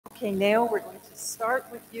Okay, Nao, we're going to start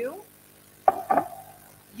with you.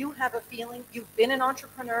 You have a feeling, you've been an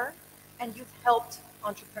entrepreneur and you've helped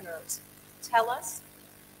entrepreneurs. Tell us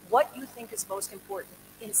what you think is most important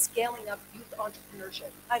in scaling up youth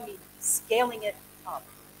entrepreneurship. I mean, scaling it up.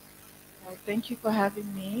 Well, thank you for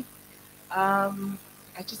having me.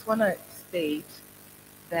 I just want to state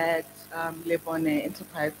that Lebone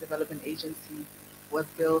Enterprise Development Agency was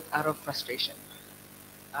built out of frustration.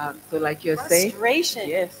 So like you're saying, Frustration.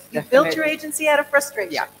 yes, You built your definitely. agency out of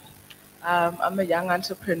frustration. Yeah. I'm a young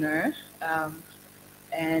entrepreneur,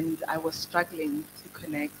 and I was struggling to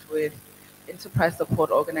connect with enterprise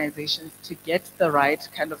support organizations to get the right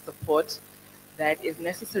kind of support that was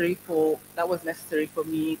necessary for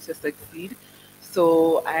me to succeed.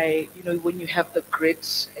 So when you have the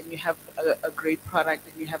grit and you have a great product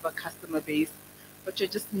and you have a customer base, but you're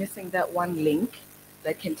just missing that one link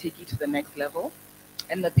that can take you to the next level.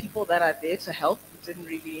 And the people that are there to help didn't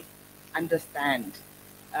really understand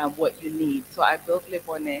what you need. So I built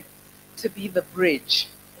Lebone to be the bridge.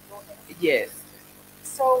 Yes.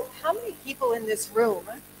 So, how many people in this room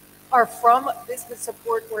are from business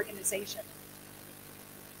support organization?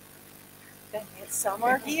 Some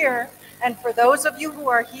are here. And for those of you who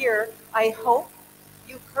are here, I hope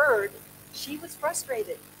you've heard she was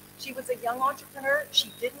frustrated. She was a young entrepreneur.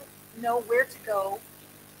 She didn't know where to go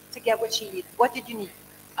to get what she needed. What did you need?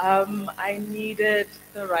 I needed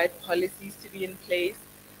the right policies to be in place.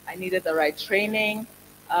 I needed the right training.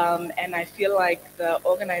 And I feel like the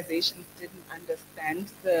organizations didn't understand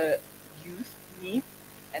the youth needs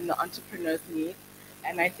and the entrepreneurs' needs.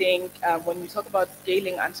 And I think when we talk about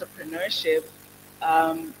scaling entrepreneurship,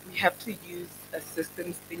 we have to use a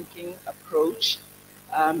systems thinking approach.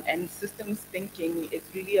 And systems thinking is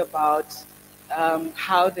really about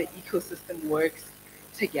how the ecosystem works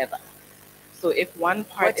together. So if one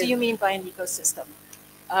part What do you mean by an ecosystem?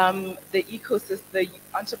 The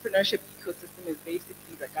entrepreneurship ecosystem is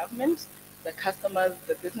basically the government, the customers,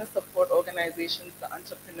 the business support organizations, the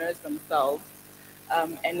entrepreneurs themselves,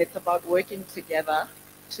 and it's about working together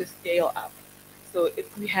to scale up. So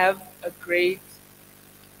if we have a great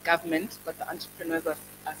government, but the entrepreneurs are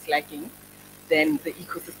slacking, then the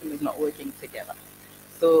ecosystem is not working together.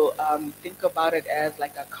 So think about it as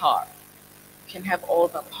like a car. You can have all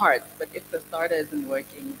the parts, but if the starter isn't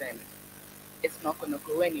working, then it's not going to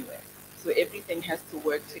go anywhere. So everything has to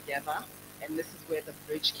work together, and this is where the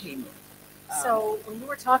bridge came in. So when you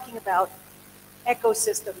were talking about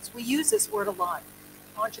ecosystems, we use this word a lot,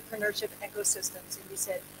 entrepreneurship ecosystems, and you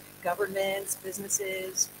said governments,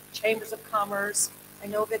 businesses, chambers of commerce. I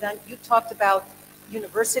know, Vedant, you talked about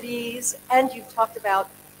universities, and you talked about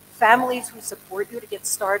families who support you to get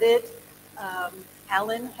started.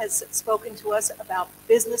 Alan has spoken to us about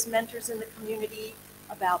business mentors in the community,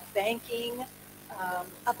 about banking,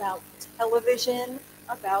 about television,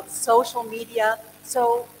 about social media.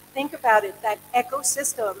 So think about it, that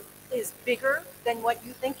ecosystem is bigger than what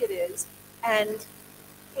you think it is, and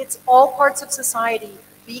it's all parts of society.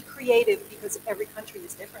 Be creative because every country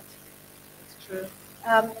is different. It's true.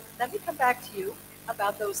 Let me come back to you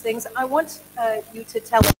about those things. I want you to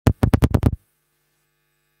tell us.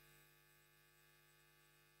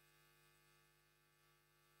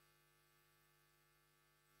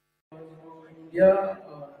 India,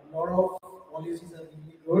 a lot of policies are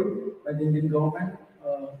really good by the Indian government,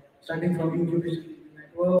 starting from incubation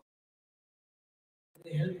network.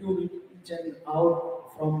 They help you with each and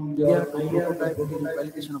out from your idea prototype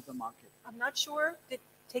validation of the market. I'm not sure.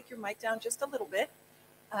 Take your mic down just a little bit.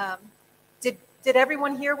 Did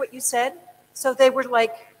everyone hear what you said? So they were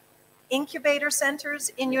like incubator centers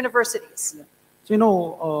in universities. Yeah.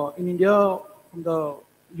 So in India, from the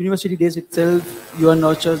university days itself, you are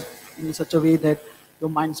nurtured in such a way that your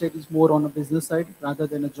mindset is more on a business side rather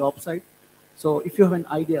than a job side. So if you have an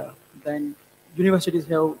idea, then universities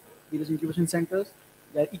have these incubation centers.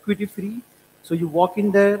 They're equity free. So you walk in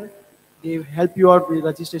there, they help you out with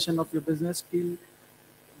registration of your business skill,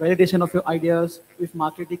 validation of your ideas, with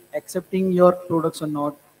marketing, accepting your products or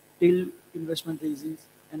not, till investment raisings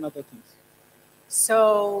and other things.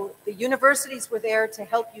 So the universities were there to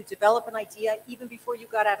help you develop an idea even before you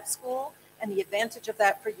got out of school. And the advantage of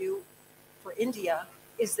that for you, for India,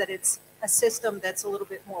 is that it's a system that's a little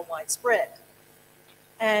bit more widespread.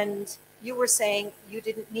 And you were saying you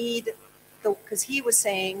didn't need, because he was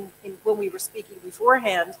saying when we were speaking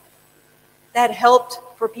beforehand, that helped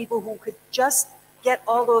for people who could just get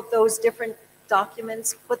all of those different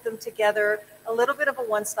documents, put them together, a little bit of a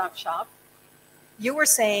one-stop shop. You were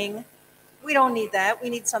saying, we don't need that, we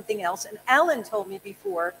need something else. And Alan told me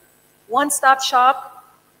before, one-stop shop,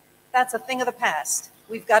 that's a thing of the past.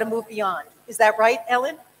 We've got to move beyond. Is that right,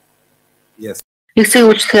 Ellen? Jak se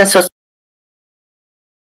učitelé The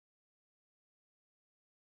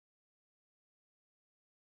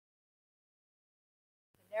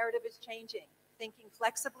narrative is changing, thinking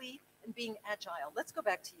flexibly and being agile. Let's go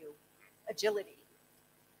back to you. Agility.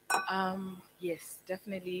 Yes,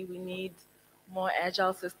 definitely. We need more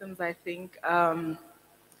agile systems, I think,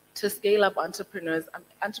 to scale up entrepreneurs.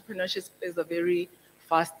 Entrepreneurship is a very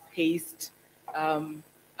fast-paced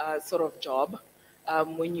sort of job.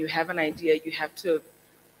 When you have an idea, you have to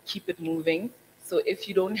keep it moving. So if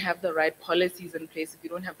you don't have the right policies in place, if you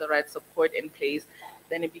don't have the right support in place,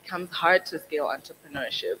 then it becomes hard to scale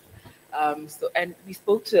entrepreneurship. And we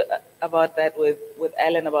spoke about that with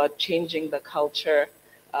Alan about changing the culture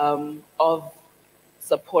of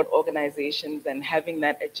support organizations and having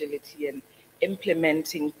that agility and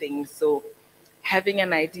implementing things. So having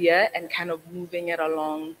an idea and kind of moving it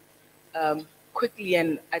along quickly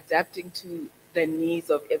and adapting to the needs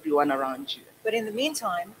of everyone around you. But in the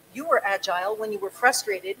meantime, you were agile. When you were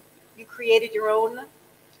frustrated, you created your own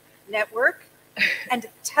network. And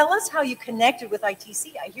tell us how you connected with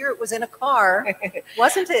ITC. I hear it was in a car,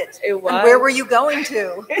 wasn't it? It was. And where were you going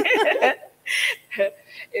to?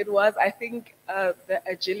 It was. I think the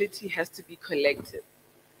agility has to be collective.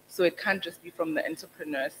 So it can't just be from the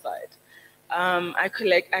entrepreneur side. I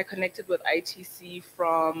connected with ITC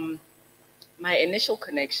from my initial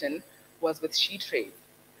connection was with SheTrade.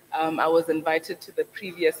 I was invited to the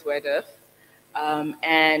previous WEDF,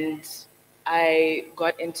 and I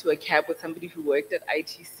got into a cab with somebody who worked at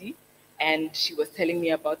ITC, and she was telling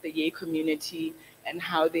me about the Yay community and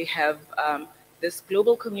how they have this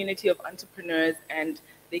global community of entrepreneurs, and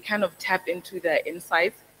they kind of tap into their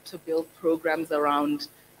insights to build programs around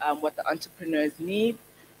what the entrepreneurs need.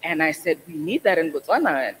 And I said, we need that in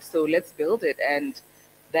Botswana, so let's build it. And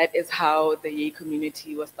that is how the Yay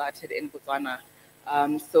community was started in Botswana.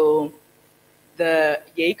 So the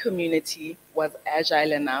Yay community was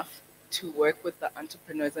agile enough to work with the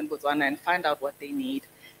entrepreneurs in Botswana and find out what they need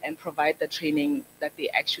and provide the training that they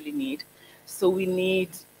actually need. So we need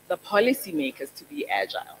the policymakers to be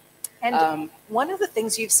agile. And one of the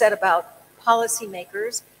things you've said about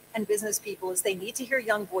policymakers and business people is they need to hear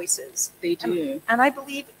young voices. They do. And I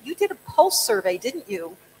believe you did a pulse survey, didn't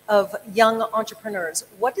you, of young entrepreneurs.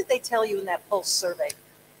 What did they tell you in that pulse survey?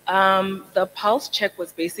 The pulse check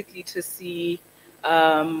was basically to see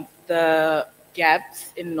the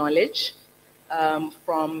gaps in knowledge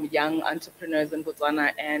from young entrepreneurs in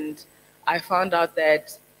Botswana, and I found out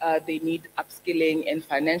that they need upskilling in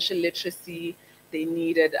financial literacy. They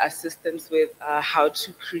needed assistance with how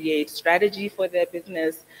to create strategy for their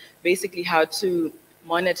business, basically how to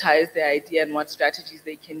monetize their idea and what strategies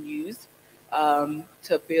they can use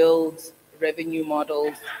to build revenue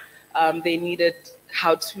models. They needed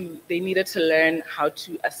to learn how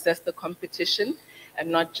to assess the competition and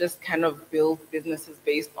not just kind of build businesses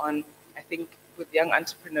based on, I think with young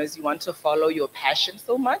entrepreneurs, you want to follow your passion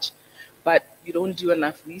so much, but you don't do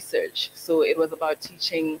enough research. So it was about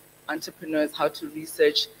teaching entrepreneurs how to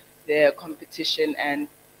research their competition and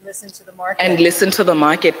listen to the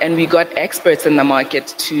market. And we got experts in the market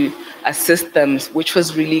to assist them, which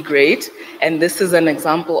was really great. And this is an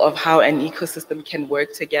example of how an ecosystem can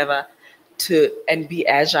work together and be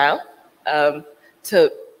agile to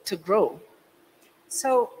grow.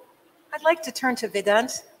 So I'd like to turn to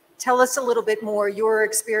Vedant. Tell us a little bit more. Your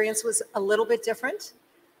experience was a little bit different.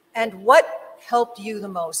 And what helped you the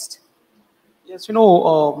most? Yes,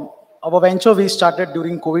 our venture we started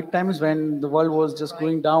during COVID times when the world was just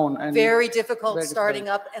going down. And very difficult starting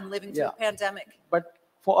up and living through a pandemic. But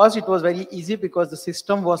for us, it was very easy because the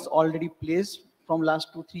system was already placed from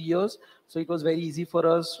last 2-3 years. So it was very easy for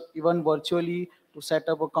us, even virtually, to set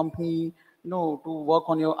up a company, to work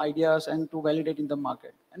on your ideas and to validate in the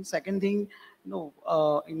market. And second thing, in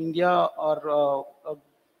India or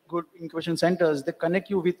good incubation centers, they connect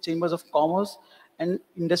you with chambers of commerce and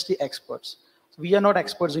industry experts. So we are not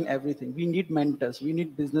experts in everything. We need mentors. We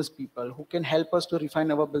need business people who can help us to refine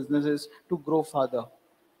our businesses to grow further.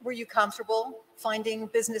 Were you comfortable finding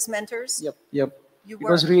business mentors? Yep. It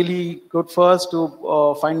was really good for us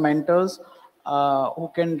to find mentors who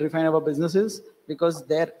can refine our businesses because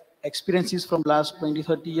their experiences from last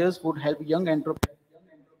 20-30 years would help young entrepreneurs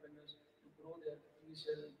to grow their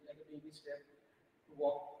initial baby step to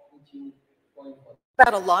walk with you going forward.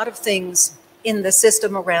 About a lot of things in the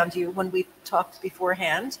system around you when we talked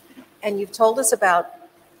beforehand, and you've told us about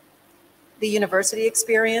the university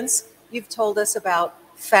experience, you've told us about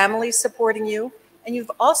families supporting you, and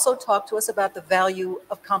you've also talked to us about the value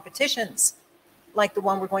of competitions like the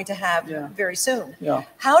one we're going to have very soon. Yeah.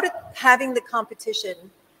 How did having the competition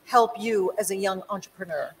help you as a young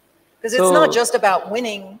entrepreneur? Because it's not just about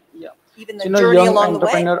winning, Yeah. even the So, journey Young along the way.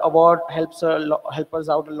 Entrepreneur Award helps help us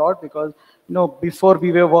out a lot because before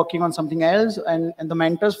we were working on something else, and the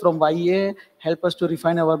mentors from YEA help us to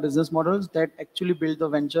refine our business models that actually build the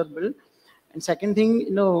venture build. And second thing,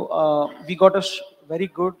 we got a very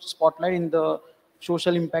good spotlight in the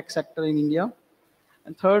social impact sector in India.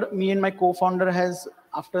 And third, me and my co-founder has,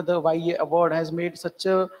 after the YEA award, has made such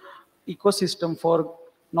a ecosystem for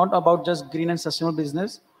not about just green and sustainable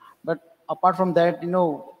business, but apart from that,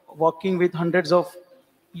 working with hundreds of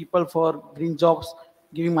people for green jobs,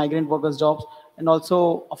 giving migrant workers jobs, and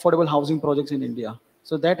also affordable housing projects in India.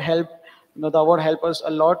 So that helped, the award helped us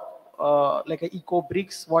a lot. Like a eco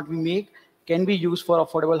bricks, what we make can be used for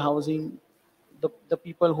affordable housing, the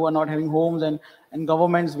people who are not having homes, and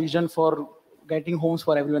government's vision for getting homes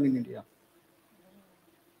for everyone in India.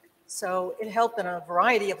 So it helped on a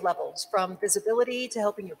variety of levels, from visibility to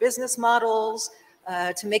helping your business models,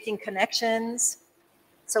 to making connections.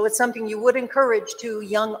 So it's something you would encourage to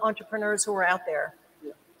young entrepreneurs who are out there.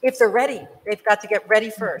 If they're ready, they've got to get ready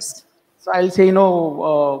first. So I'll say,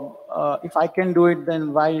 if I can do it,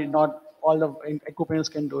 then why not all the entrepreneurs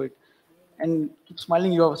can do it? And keep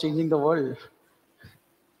smiling, you are changing the world.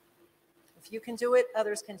 If you can do it,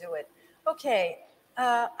 others can do it. Okay,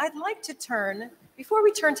 I'd like to turn, before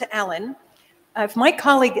we turn to Alan, if my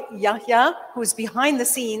colleague Yahya, who's behind the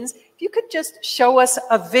scenes, if you could just show us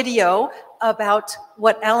a video about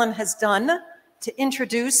what Alan has done to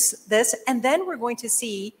introduce this, and then we're going to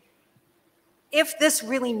see if this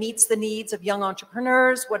really meets the needs of young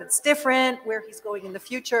entrepreneurs, what it's different, where he's going in the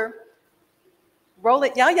future. Roll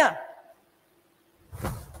it, Yahya.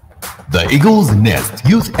 The Eagle's Nest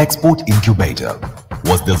Youth Export Incubator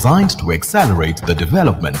was designed to accelerate the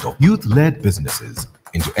development of youth-led businesses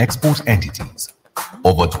into export entities.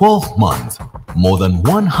 Over 12 months, more than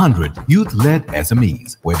 100 youth-led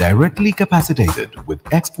SMEs were directly capacitated with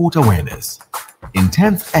export awareness,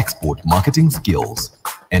 intense export marketing skills,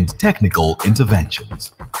 and technical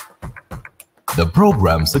interventions. The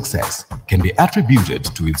program's success can be attributed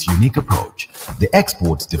to its unique approach. The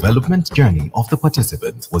export development journey of the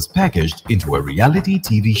participants was packaged into a reality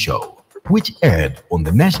TV show, which aired on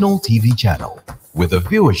the national TV channel, with a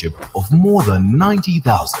viewership of more than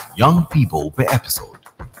 90,000 young people per episode,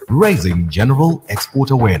 raising general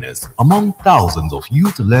export awareness among thousands of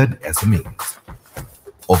youth-led SMEs.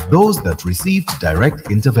 Of those that received direct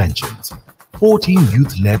interventions, 14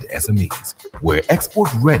 youth-led SMEs were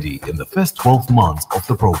export-ready in the first 12 months of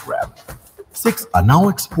the program. 6 are now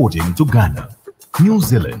exporting to Ghana, New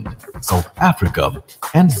Zealand, South Africa,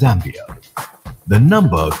 and Zambia. The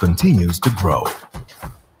number continues to grow.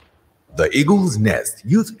 The Eagle's Nest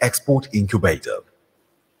Youth Export Incubator.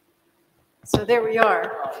 So there we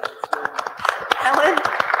are. Alan,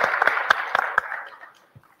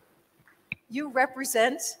 you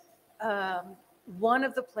represent one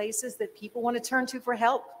of the places that people want to turn to for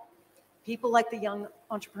help. People like the young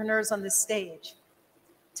entrepreneurs on this stage.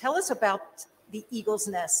 Tell us about the Eagle's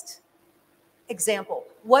Nest example.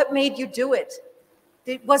 What made you do it?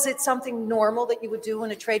 Was it something normal that you would do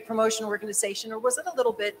in a trade promotion organization, or was it a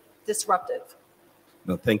little bit disruptive?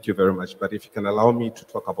 No, thank you very much. But if you can allow me to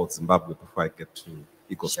talk about Zimbabwe before I get to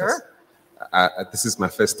Eagle's Nest. Sure. This is my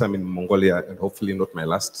first time in Mongolia, and hopefully not my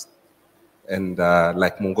last. And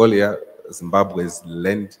like Mongolia, Zimbabwe is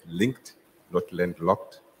land-linked, not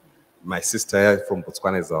land-locked. My sister from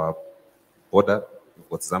Botswana is our border. We've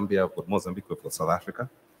got Zambia, we've got Mozambique, we've got South Africa.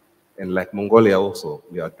 And like Mongolia also,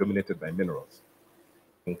 we are dominated by minerals.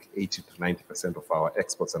 I think 80 to 90% of our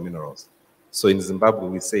exports are minerals. So in Zimbabwe,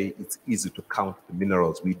 we say it's easy to count the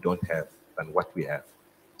minerals we don't have than what we have.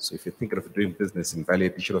 So if you're thinking of doing business in value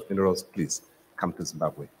addition of minerals, please come to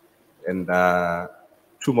Zimbabwe. And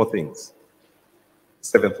 2 more things.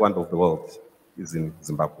 7th wonder of the world is in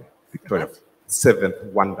Zimbabwe, Victoria. 7th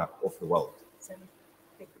wonder of the world,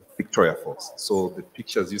 Victoria Falls. So the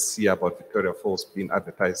pictures you see about Victoria Falls being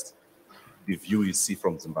advertised, the view you see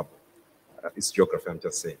from Zimbabwe. It's geography, I'm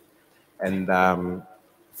just saying. And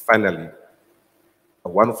finally,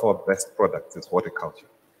 one of our best products is horticulture.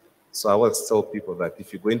 So I always tell people that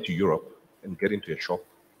if you go into Europe and get into a shop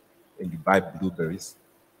and you buy blueberries,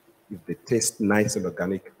 if they taste nice and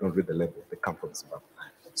organic, don't read the label, they come from Zimbabwe.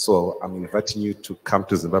 So I'm inviting you to come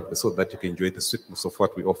to Zimbabwe so that you can enjoy the sweetness of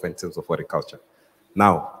what we offer in terms of horticulture.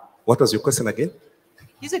 Now, what was your question again?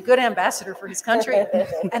 He's a good ambassador for his country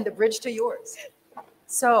and the bridge to yours.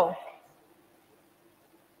 So,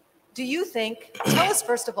 do you think, tell us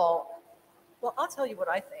first of all, well, I'll tell you what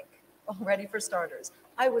I think already for starters.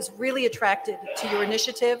 I was really attracted to your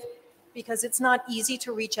initiative because it's not easy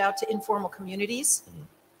to reach out to informal communities.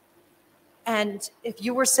 And if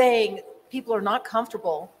you were saying people are not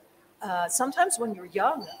comfortable, sometimes when you're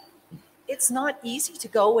young, it's not easy to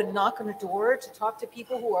go and knock on a door to talk to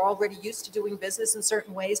people who are already used to doing business in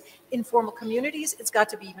certain ways. Informal communities, it's got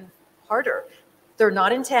to be even harder. They're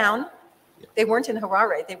not in town. Yeah. They weren't in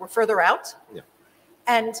Harare. They were further out. Yeah.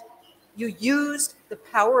 And you used the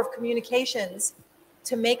power of communications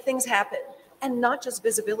to make things happen, and not just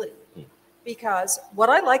visibility. Because what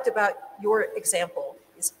I liked about your example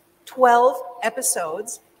is 12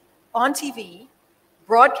 episodes on TV,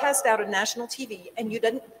 broadcast out on national TV, and you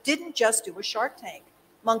didn't just do a Shark Tank.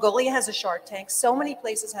 Mongolia has a Shark Tank. So many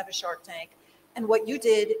places have a Shark Tank. And what you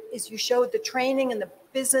did is you showed the training and the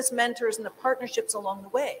business mentors and the partnerships along the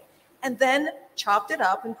way, and then chopped it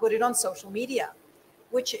up and put it on social media,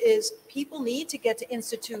 which is people need to get to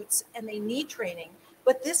institutes and they need training,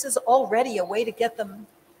 but this is already a way to get them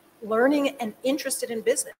learning and interested in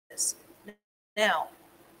business. Now,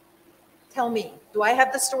 tell me, do I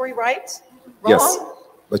have the story right? Wrong? Yes,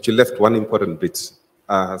 but you left one important bit.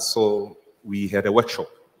 So we had a workshop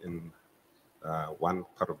in one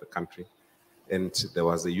part of the country, and there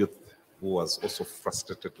was a youth who was also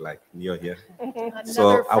frustrated like Neo here.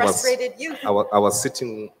 Another frustrated youth. I was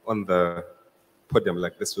sitting on the podium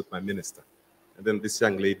like this with my minister, and then this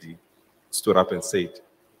young lady stood up and said,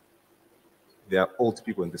 "There are old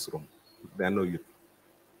people in this room. There are no youth.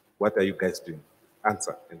 What are you guys doing?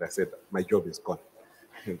 Answer." And I said, "My job is gone."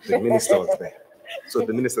 And the minister was there. So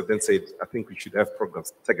the minister then said, "I think we should have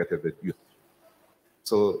programs targeted at youth."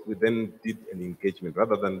 So we then did an engagement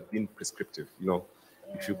rather than being prescriptive. You know,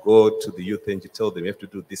 if you go to the youth and you tell them you have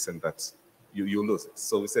to do this and that, you lose it.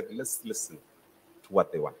 So we said, let's listen to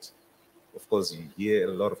what they want. Of course, you hear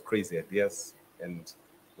a lot of crazy ideas. And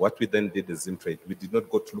what we then did as Zimtrade, we did not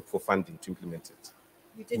go to look for funding to implement it.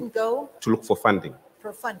 You didn't go To look for funding.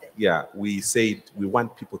 for funding. Yeah, we said we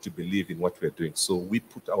want people to believe in what we're doing. So we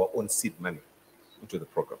put our own seed money into the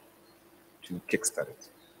program to kickstart it.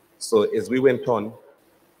 So as we went on,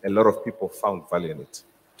 a lot of people found value in it,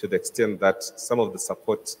 to the extent that some of the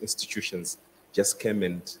support institutions just came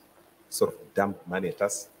and sort of dumped money at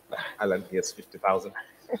us. Like, "Alan, here's 50,000.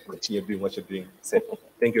 Continue doing what you're doing." Said,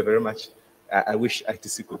 "Thank you very much. I wish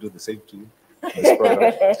ITC could do the same to this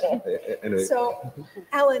program." Anyway. So,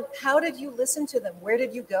 Alan, how did you listen to them? Where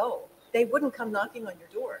did you go? They wouldn't come knocking on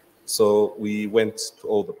your door. So we went to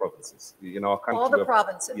all the provinces. In our country, All the we have-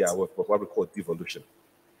 provinces. Yeah, with what we call devolution.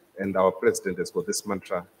 And our president has got this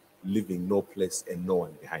mantra, leaving no place and no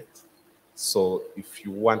one behind. So if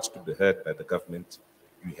you want to be heard by the government,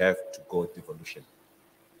 you have to go devolution,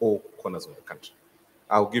 all corners of the country.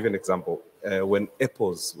 I'll give you an example. When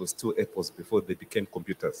apples were still apples before they became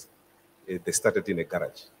computers, they started in a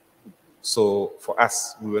garage. So for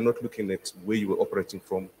us, we were not looking at where you were operating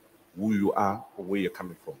from, who you are, or where you're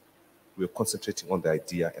coming from. We were concentrating on the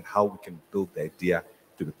idea and how we can build the idea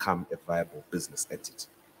to become a viable business entity.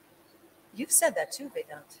 You've said that too,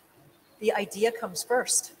 Vedant. The idea comes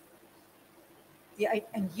first.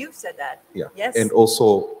 And you've said that. Yeah. Yes. And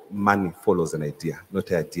also, money follows an idea, not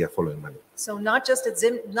an idea following money. So not just at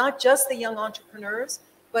Zim, not just the young entrepreneurs,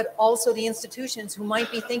 but also the institutions who might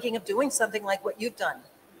be thinking of doing something like what you've done.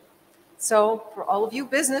 So for all of you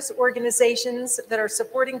business organizations that are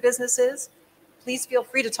supporting businesses, please feel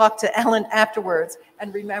free to talk to Ellen afterwards,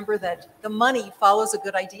 and remember that the money follows a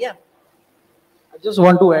good idea. I just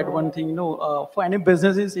want to add one thing, for any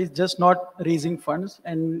businesses, it's just not raising funds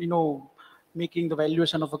and, making the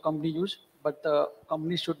valuation of a company huge, but the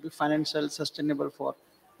company should be financial sustainable for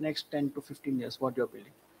next 10 to 15 years, what you're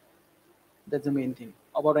building. That's the main thing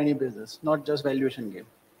about any business, not just valuation game.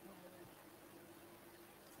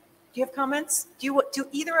 Do you have comments? Do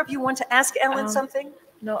either of you want to ask Ellen something?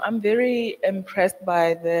 No, I'm very impressed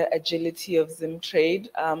by the agility of Zimtrade.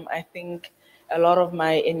 I think a lot of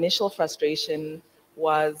my initial frustration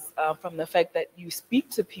was from the fact that you speak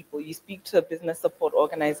to people, you speak to a business support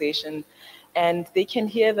organization, and they can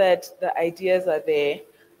hear that the ideas are there,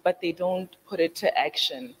 but they don't put it to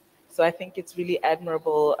action. So I think it's really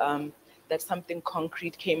admirable that something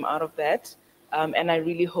concrete came out of that. And I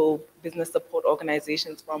really hope business support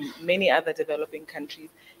organizations from many other developing countries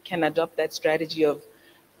can adopt that strategy of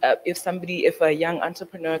if a young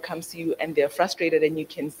entrepreneur comes to you and they're frustrated and you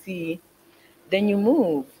can see, then you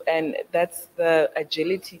move. And that's the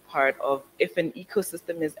agility part of, if an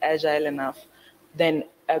ecosystem is agile enough, then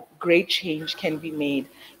a great change can be made.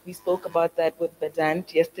 We spoke about that with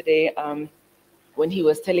Vedant yesterday when he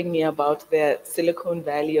was telling me about the Silicon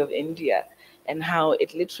Valley of India and how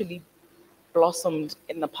it literally blossomed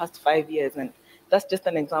in the past 5 years. And that's just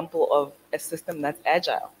an example of a system that's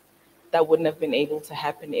agile. That wouldn't have been able to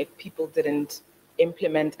happen if people didn't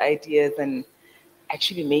implement ideas and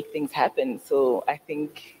actually make things happen. So I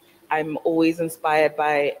think I'm always inspired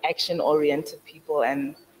by action-oriented people,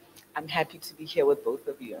 and I'm happy to be here with both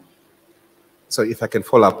of you. So if I can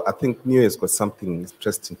follow up, I think New has got something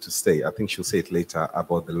interesting to say. I think she'll say it later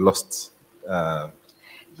about the lost advantage,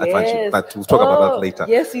 Yes. but we'll talk about that later.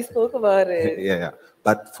 Yes, we spoke about it. Yeah.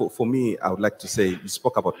 But for me, I would like to say, you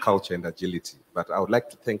spoke about culture and agility, but I would like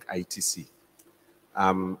to thank ITC.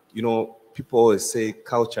 You know, people always say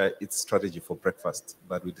culture, it's strategy for breakfast,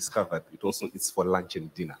 but we discovered it also is for lunch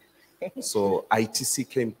and dinner. So ITC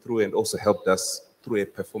came through and also helped us through a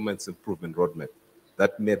performance improvement roadmap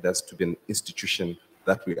that made us to be an institution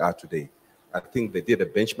that we are today. I think they did a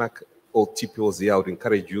benchmark. All TPOs here, I would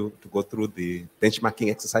encourage you to go through the benchmarking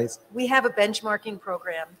exercise. We have a benchmarking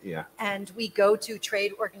program. Yeah. And we go to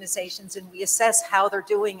trade organizations and we assess how they're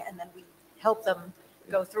doing, and then we help them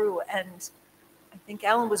go through. And I think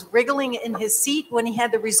Alan was wriggling in his seat when he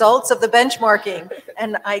had the results of the benchmarking.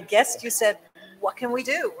 And I guessed you said, what can we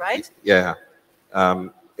do, right? Yeah.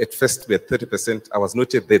 At first, we had 30%. I was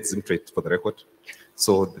not yet there at Zimtrade, for the record.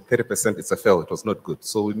 So the 30% is a fail. It was not good.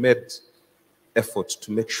 So we made effort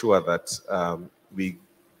to make sure that we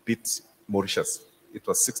beat Mauritius. It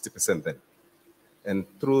was 60% then. And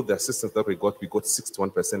through the assistance that we got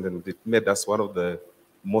 61%, and it made us one of the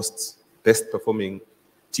most best performing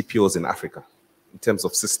TPOs in Africa in terms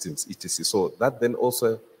of systems, etc. So that then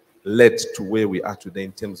also led to where we are today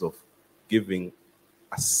in terms of giving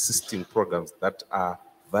assisting programs that are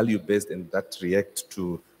value-based and that react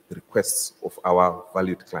to the requests of our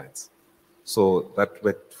valued clients. So that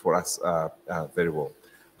worked for us very well.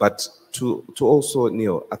 But to also,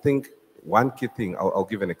 Neil, I think one key thing, I'll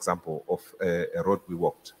give an example of a road we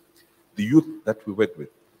walked. The youth that we work with,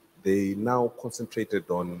 they now concentrated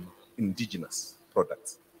on indigenous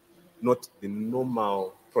products, not the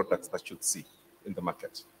normal products that you'd see in the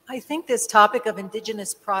market. I think this topic of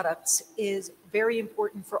indigenous products is very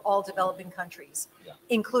important for all developing countries,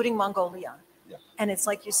 including Mongolia. Yeah. And it's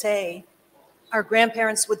like you say, our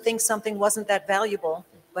grandparents would think something wasn't that valuable,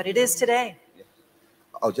 but it is today. Yeah.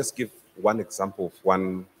 I'll just give one example of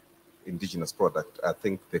one indigenous product. I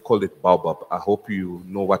think they call it baobab. I hope you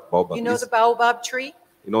know what baobab is. You know the baobab tree?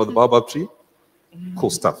 You know the baobab tree? Cool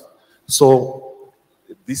stuff. So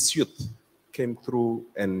this youth came through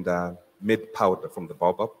and made powder from the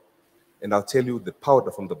baobab. And I'll tell you, the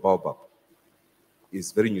powder from the baobab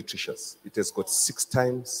is very nutritious. It has got 6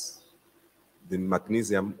 times the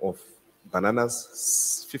magnesium of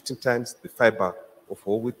bananas, 15 times the fiber of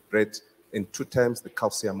whole wheat bread, and 2 times the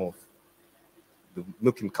calcium of the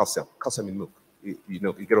milk in calcium in milk. You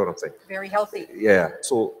know, you get what I'm saying? Very healthy. Yeah.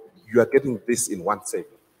 So you are getting this in one saving.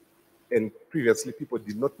 And previously people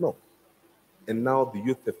did not know. And now the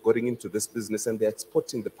youth have gotten into this business and they're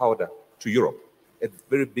exporting the powder to Europe at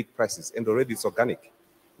very big prices. And already it's organic.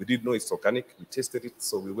 We didn't know it's organic. We tested it.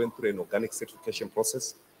 So we went through an organic certification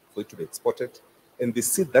process for it to be exported. And the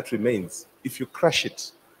seed that remains, if you crush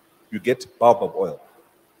it, you get baobab oil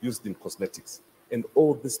used in cosmetics. And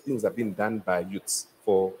all these things are being done by youths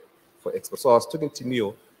for export. So I was talking to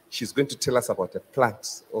Neo. She's going to tell us about a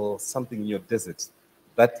plant or something in your desert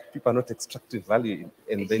that people are not extracting value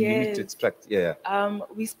in, and then you need to extract. Yeah.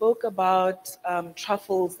 We spoke about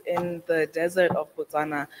truffles in the desert of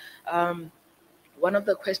Botswana. One of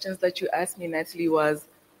the questions that you asked me, Natalie, was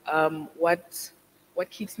what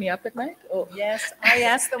keeps me up at night? Oh. Yes, I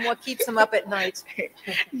asked them what keeps them up at night.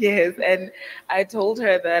 Yes, and I told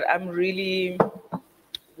her that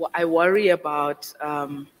I worry about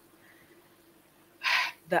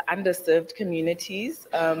the underserved communities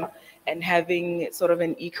and having sort of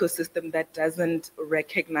an ecosystem that doesn't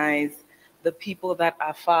recognize the people that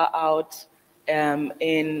are far out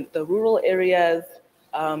in the rural areas.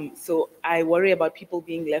 So I worry about people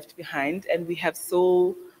being left behind, and we have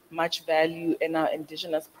so much value in our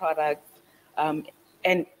indigenous products,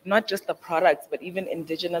 and not just the products, but even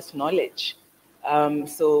indigenous knowledge.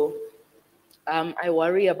 So I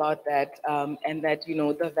worry about that, and that, you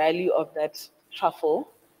know, the value of that truffle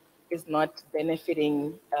is not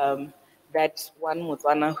benefiting that one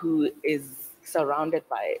Motswana who is surrounded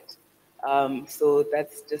by it. So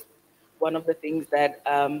that's just one of the things that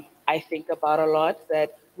I think about a lot,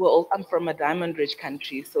 that I'm from a diamond-rich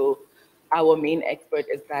country, so our main export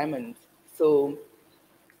is diamonds. So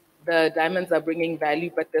the diamonds are bringing value,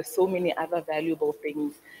 but there's so many other valuable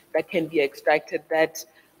things that can be extracted that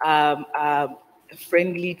are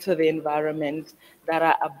friendly to the environment, that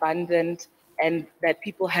are abundant, and that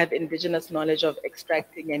people have indigenous knowledge of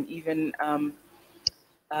extracting and even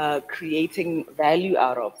creating value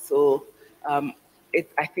out of. So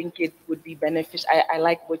I think it would be beneficial. I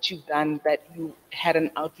like what you've done, that you had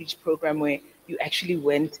an outreach program where you actually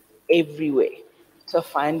went everywhere to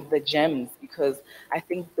find the gems, because I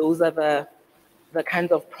think those are the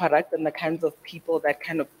kinds of product and the kinds of people that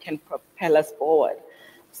kind of can propel us forward.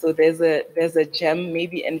 So there's a gem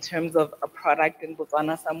maybe in terms of a product in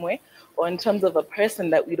Botswana somewhere, or in terms of a person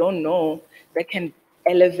that we don't know that can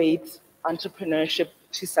elevate entrepreneurship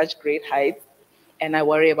to such great heights, and I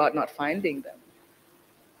worry about not finding them.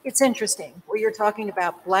 It's interesting where you're talking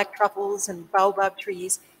about black truffles and baobab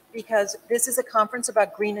trees, because this is a conference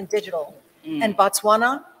about green and digital. And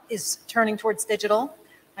Botswana is turning towards digital.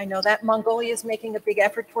 I know that Mongolia is making a big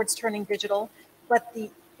effort towards turning digital, but the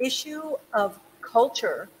issue of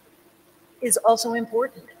culture is also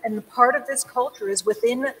important. And part of this culture is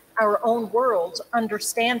within our own worlds,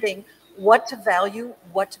 understanding what to value,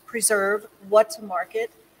 what to preserve, what to market.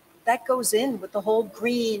 That goes in with the whole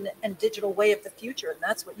green and digital way of the future. And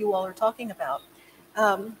that's what you all are talking about.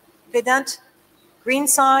 Vedant, green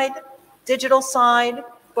side, digital side,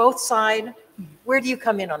 both side, where do you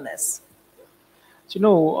come in on this?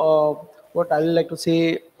 So, what I would like to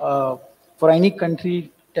say, for any country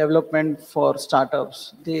development for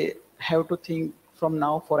startups, they have to think from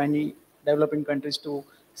now for any developing countries to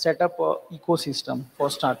set up a ecosystem for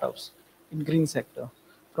startups in green sector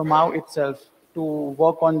from now itself, to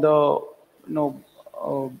work on the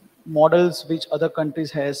models which other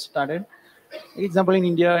countries has started. Example, in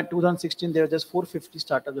India in 2016 there were just 450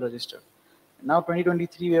 startups registered. Now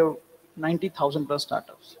 2023 we have 90,000 plus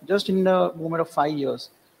startups just in the movement of 5 years.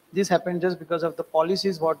 This happened just because of the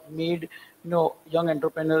policies what made young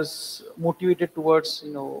entrepreneurs motivated towards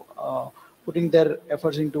putting their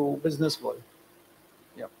efforts into business world.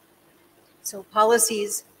 Yeah. So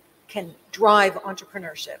policies can drive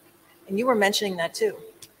entrepreneurship. And you were mentioning that too.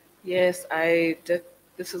 Yes,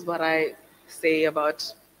 this is what I say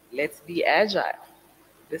about let's be agile.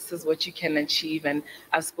 This is what you can achieve. And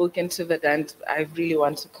I've spoken to Vedant. I really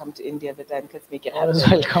want to come to India, Vedant. Let's make it happen.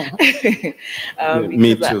 Welcome.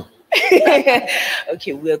 Me too.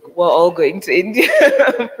 Okay, we're all going to India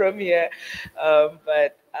from here.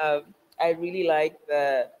 But I really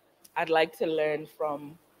I'd like to learn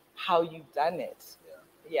from how you've done it.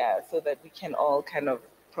 Yeah, so that we can all kind of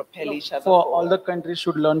propel each other For forward. all the countries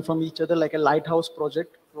should learn from each other, like a lighthouse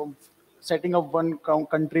project from setting up one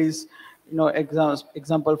country's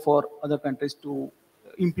example for other countries to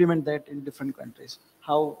implement that in different countries.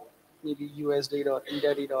 How maybe US did or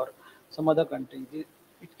India did or some other country.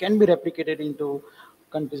 It can be replicated into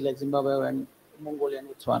countries like Zimbabwe and Mongolia and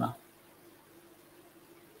Botswana.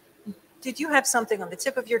 Did you have something on the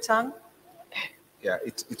tip of your tongue? Yeah,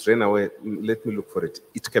 it ran away. Let me look for it.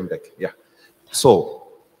 It came back. Yeah. So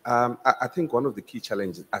I think one of the key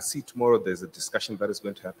challenges, I see tomorrow there's a discussion that is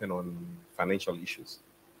going to happen on financial issues.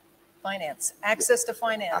 Finance, access to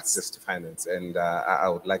finance. Access to finance. And I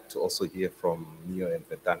would like to also hear from Neo and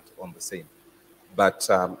Vedant on the same. But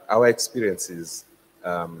our experience is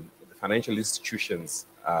the financial institutions,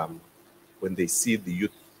 when they see the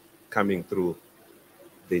youth coming through,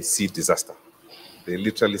 they see disaster. They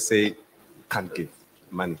literally say, can't give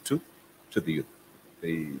money to the youth.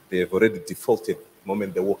 They have already defaulted the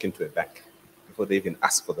moment they walk into a bank before they even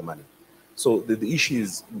ask for the money. So the issue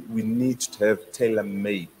is we need to have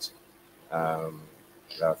tailor-made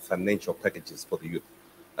financial packages for the youth.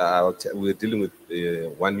 We were dealing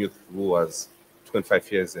with one youth who was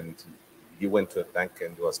 25 years and he went to a bank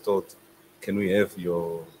and was told, can we have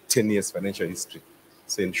your 10 years financial history?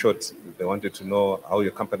 So in short, they wanted to know how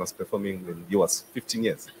your company was performing when you was 15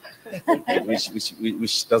 years,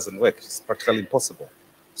 which doesn't work. It's practically impossible.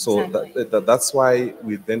 So Exactly. that's why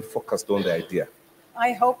we then focused on the idea.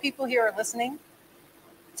 I hope people here are listening.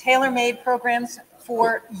 Tailor-made programs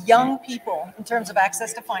for young people in terms of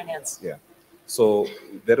access to finance. Yeah. So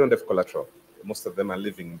they don't have collateral. Most of them are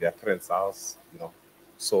living in their parents' house,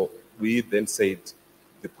 So we then said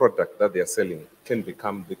the product that they are selling can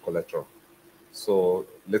become the collateral. So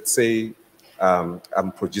let's say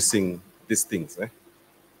I'm producing these things,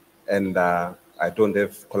 and I don't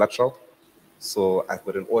have collateral. So I've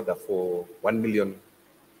got an order for 1 million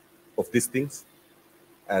of these things.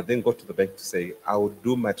 I then go to the bank to say, I will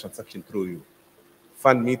do my transaction through you.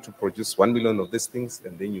 Fund me to produce 1 million of these things,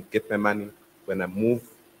 and then you get my money when I move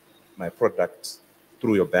my product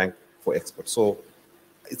through your bank for export. So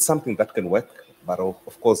it's something that can work, but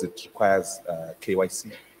of course it requires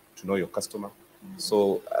KYC to know your customer.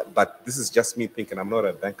 So, but this is just me thinking, I'm not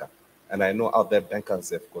a banker. And I know out there bankers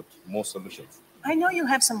have got more solutions. I know you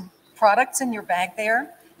have some products in your bag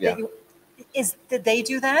there. Yeah. Did they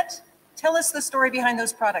do that? Tell us the story behind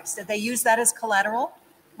those products. Did they use that as collateral?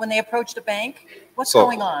 when they approached a bank? What's So-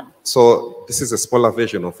 going on? So this is a smaller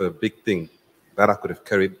version of a big thing that I could have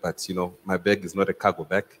carried, but you know, my bag is not a cargo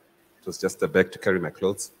bag. It was just a bag to carry my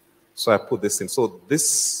clothes. So I put this in. So this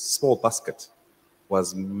small basket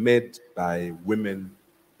was made by women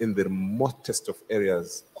in the remotest of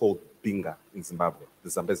areas called Binga in Zimbabwe, the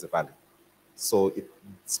Zambezi Valley. So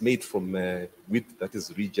it's made from wheat that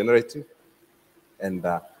is regenerative. And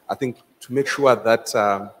I think to make sure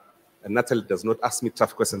that Natalie does not ask me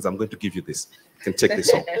tough questions, I'm going to give you this. You can take this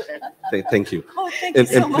home. Thank you. Oh, thank you And,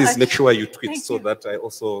 so and please much. make sure you tweet Thank so you. that I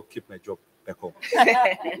also keep my job back home.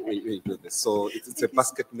 when you do this. So it's a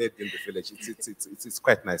basket made in the village. It's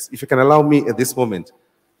quite nice. If you can allow me at this moment,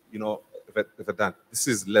 you know, Vedant, this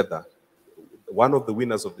is leather. One of the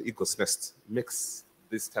winners of the Eagle's Nest makes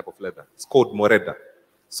this type of leather. It's called Moreda.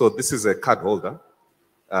 So this is a card holder.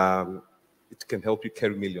 It can help you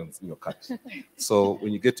carry millions in your card. So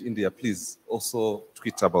when you get to India, please also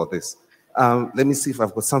tweet about this. Let me see if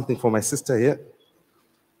I've got something for my sister here.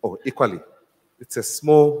 Oh, equally. It's a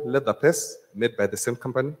small leather purse made by the same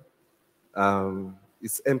company.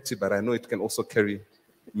 It's empty, but I know it can also carry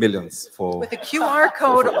millions for With a QR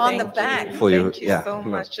code on the Thank back. you. For you, Thank you yeah. so No,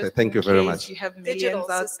 much. Just thank in you very case much. You have Digital, millions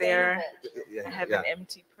out there. sustainable. I have yeah, an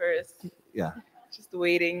empty purse, yeah. just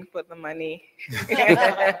waiting for the money.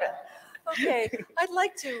 Okay, I'd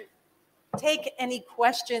like to take any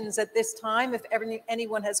questions at this time if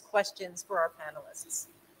anyone has questions for our panelists.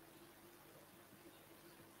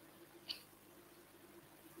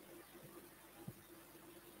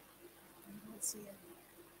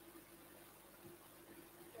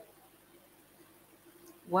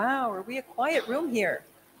 Wow, are we a quiet room here?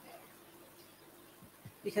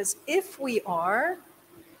 Because if we are,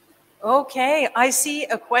 okay, I see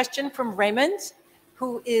a question from Raymond,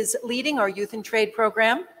 who is leading our Youth and Trade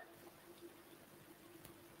program.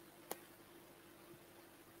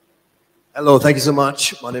 Hello, thank you so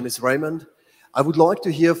much. My name is Raymond. I would like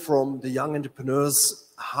to hear from the young entrepreneurs,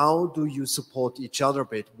 how do you support each other a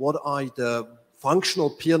bit? What are the functional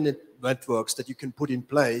peer networks that you can put in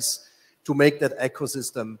place to make that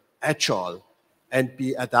ecosystem agile and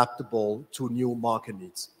be adaptable to new market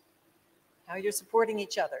needs? How you're supporting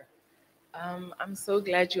each other. I'm so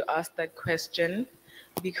glad you asked that question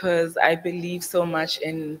because I believe so much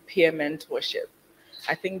in peer mentorship.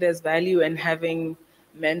 I think there's value in having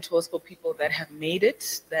mentors for people that have made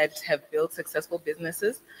it, that have built successful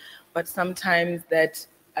businesses, but sometimes that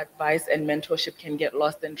advice and mentorship can get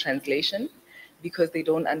lost in translation because they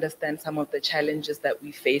don't understand some of the challenges that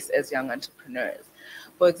we face as young entrepreneurs.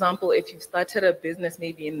 For example, if you've started a business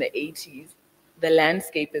maybe in the 80s, the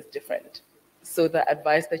landscape is different. So the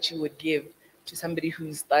advice that you would give to somebody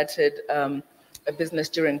who started a business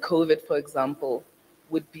during COVID, for example,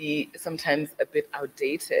 would be sometimes a bit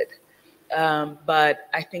outdated. But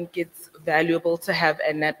I think it's valuable to have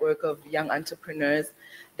a network of young entrepreneurs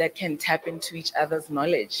that can tap into each other's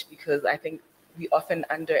knowledge, because I think we often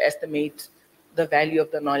underestimate the value of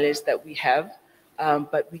the knowledge that we have,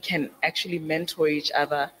 but we can actually mentor each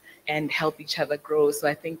other and help each other grow. So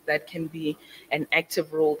I think that can be an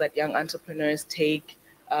active role that young entrepreneurs take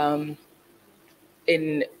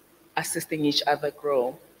in assisting each other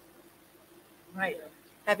grow. Right.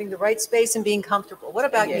 Having the right space and being comfortable. What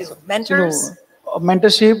about Yes. you? Mentors?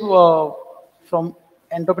 Mentorship from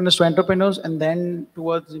entrepreneurs to entrepreneurs, and then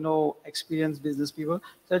towards experienced business people.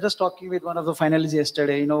 So I was just talking with one of the finalists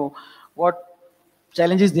yesterday. What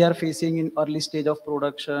challenges they are facing in early stage of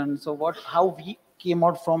production. So how we came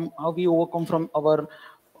out from, how we overcome from our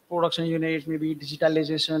production units, maybe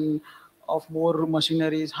digitalization of more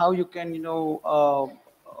machineries. How you can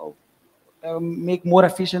make more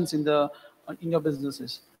efficiency in your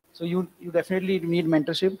businesses. So you definitely need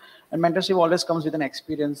mentorship, and mentorship always comes with an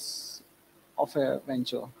experience of a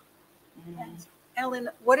venture. Ellen,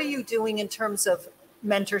 what are you doing in terms of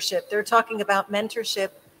mentorship? They're talking about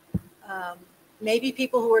mentorship, maybe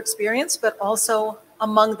people who are experienced, but also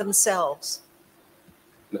among themselves.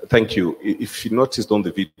 Thank you. If you noticed on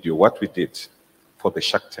the video, what we did for the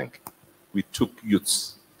Shark Tank, we took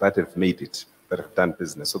youths that have made it, that have done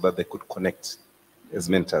business, so that they could connect as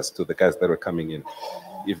mentors to the guys that were coming in.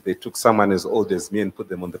 If they took someone as old as me and put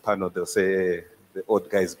them on the panel, they'll say, hey, the old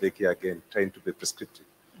guy is back here again, trying to be prescriptive.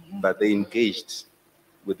 But they engaged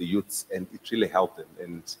with the youths, and it really helped them.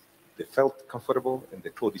 And they felt comfortable, and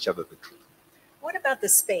they told each other the truth. What about the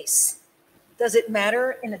space? Does it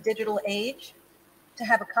matter in a digital age to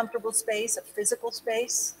have a comfortable space, a physical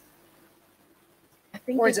space?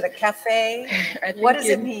 Or is it a cafe? What does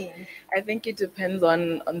it mean? I think it depends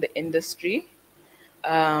on the industry.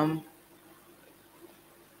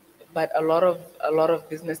 but a lot of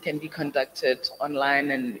business can be conducted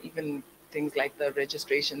online, and even things like the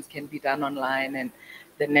registrations can be done online, and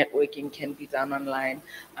the networking can be done online.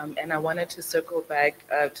 And I wanted to circle back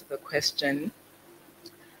to the question.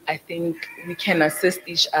 I think we can assist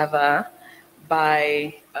each other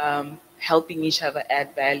by helping each other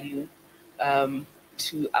add value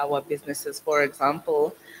to our businesses. For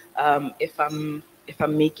example, if I'm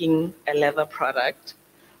making a leather product,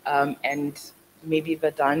 and maybe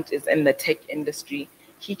Vedant is in the tech industry,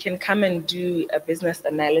 he can come and do a business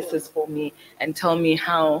analysis for me and tell me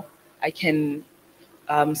how I can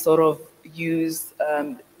sort of use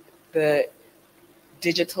the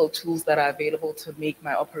digital tools that are available to make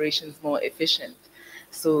my operations more efficient.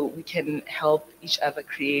 So we can help each other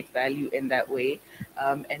create value in that way.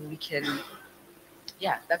 And we can,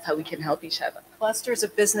 that's how we can help each other. Clusters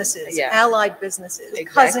of businesses, Yeah. allied businesses, Exactly.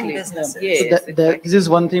 cousin businesses. Yes, So exactly. this is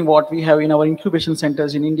one thing what we have in our incubation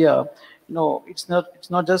centers in India. It's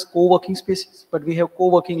not just co-working spaces, but we have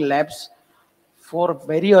co-working labs for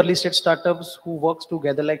very early stage startups who works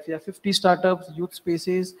together. Like we have 50 startups, youth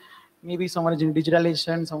spaces, maybe someone is in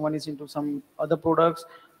digitalization, someone is into some other products.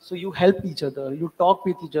 So you help each other, you talk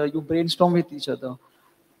with each other, you brainstorm with each other.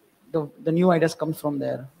 The new ideas come from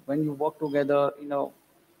there when you work together,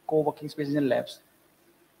 co-working spaces and labs.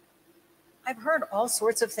 I've heard all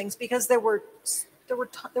sorts of things because there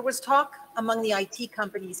was talk among the IT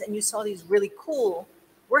companies, and you saw these really cool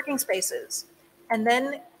working spaces. And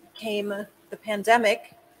then came the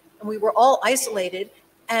pandemic, and we were all isolated,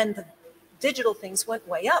 and the digital things went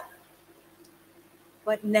way up.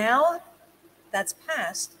 But now that's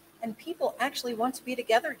passed, and people actually want to be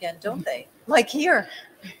together again, don't they? Like here.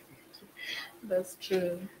 That's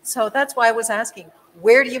true. So that's why I was asking,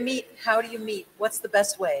 where do you meet? How do you meet? What's the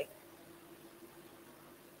best way?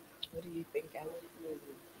 What do you think, Alex?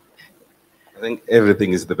 I think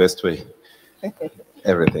everything is the best way.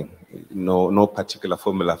 Everything. No particular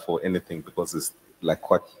formula for anything, because it's like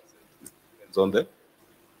what depends on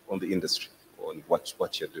the industry, on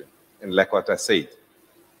what you're doing. And like what I said,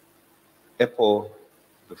 Apple,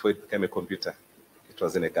 before it became a computer, it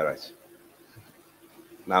was in a garage.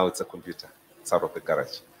 Now it's a computer. It's out of the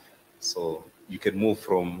garage. So you can move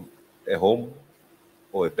from a home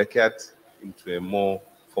or a backyard into a more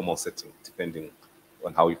formal setting, depending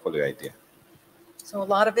on how you follow your idea. So a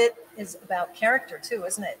lot of it is about character too,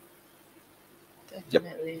 isn't it?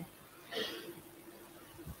 Definitely. Yep.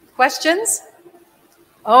 Questions?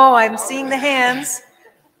 Oh, I'm seeing the hands.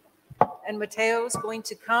 And Mateo's going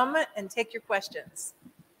to come and take your questions.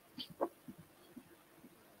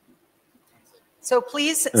 So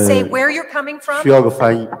please say where you're coming from. 需要个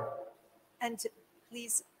翻译。 And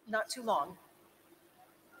please, not too long.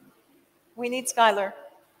 We need Skylar.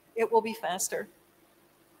 It will be faster.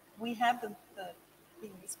 We have the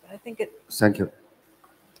things, but I think it. Thank you.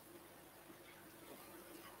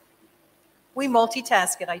 We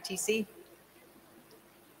multitask at ITC.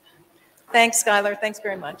 Thanks, Skylar. Thanks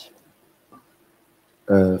very much.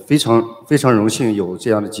 非常荣幸有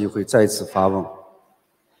这样的机会再次发问。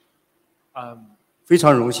非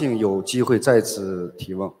常荣幸有机会再次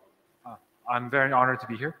提问。I'm very honored to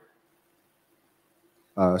be here.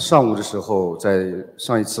 上午的时候在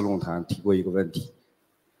上一次论坛提过一个问题。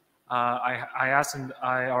I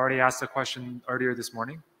already asked a question earlier this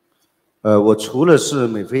morning. 我除了是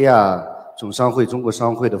美菲亚总商会中国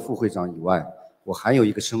商会的副会长以外，我还有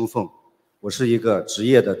一个身份，我是一个职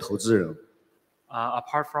业的投资人。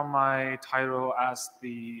Apart from my title as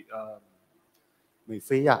the 美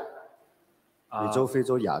菲亚。美洲、非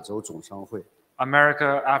洲、亚洲总商会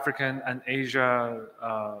America, African, and Asia,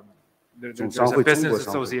 there's a business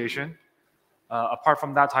association. Apart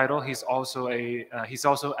from that title, he's also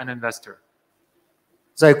an investor.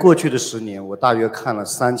 在过去的10年，我大约看了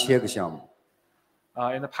3000个项目。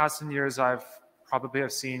In the past 10 years, I've probably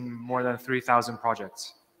have seen more than 3,000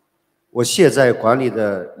 projects. 我现在管理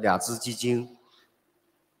的2支基金，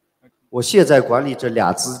我现在管理着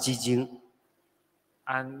2支基金。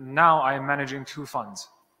 And now I am managing 2 funds.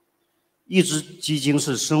 一支基金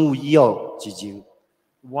是生物医药基金。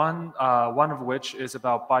One of which is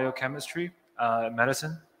about biochemistry,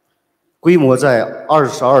 medicine. 规模在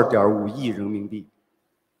22.5亿人民币。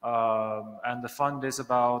And the fund is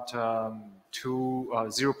about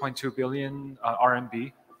 0.2 billion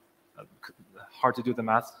RMB. Hard to do the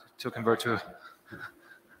math to convert to.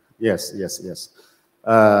 Yes.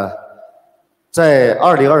 在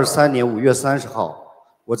2023年5月30号。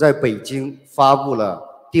 我在北京发布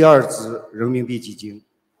了第2支人民币基金。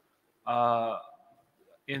On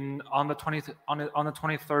the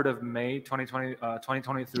 23rd of May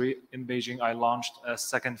 2023 in Beijing, I launched a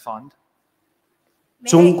second fund.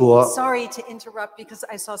 中国 Sorry to interrupt because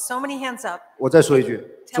I saw so many hands up. 我再说一句，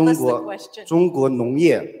 Tell us the question. 中国农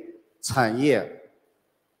业产业，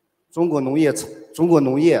中国农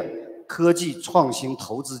业科技创新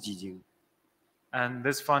投资基金。 And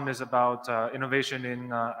this fund is about innovation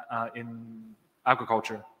in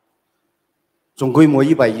agriculture. 总规模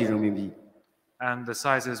100亿人民币。 And the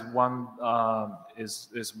size is 1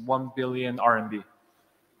 billion RMB.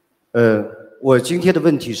 我今天的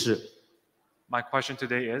问题是， My question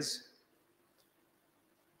today is,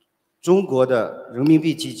 中国的人民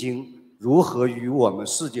币基金如何与我们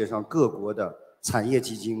世界上各国的产业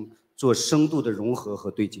基金做深度的融合和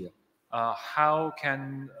对接？ how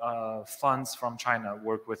can funds from China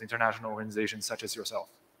work with international organizations such as yourself?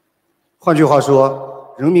 换句话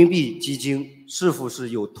说，人民币基金是否是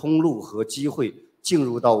有通路和机会进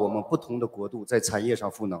入到我们不同的国度，在产业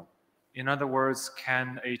上赋能？ In other words,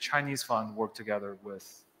 can a Chinese fund work together with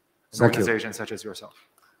an Thank you. organization such as yourself?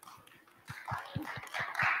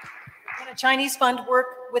 Can a Chinese fund work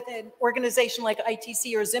with an organization like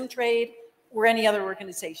ITC or Zimtrade or any other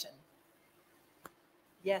organization?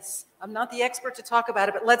 Yes, I'm not the expert to talk about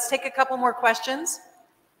it, but let's take a couple more questions.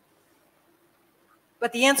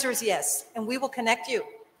 But the answer is yes, and we will connect you.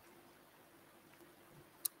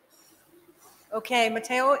 Okay,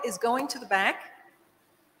 Matteo is going to the back.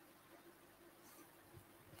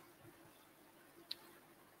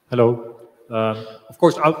 Hello. Of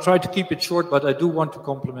course, I'll try to keep it short, but I do want to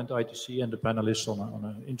compliment ITC and the panelists on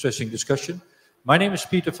an interesting discussion. My name is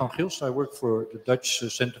Peter van Gils. I work for the Dutch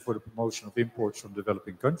Center for the Promotion of Imports from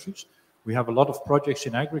Developing Countries. We have a lot of projects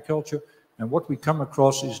in agriculture, and what we come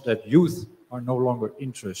across is that youth are no longer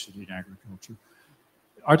interested in agriculture.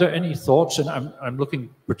 Are there any thoughts, and I'm looking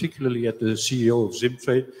particularly at the CEO of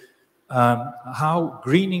Zimtrade, how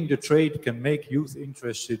greening the trade can make youth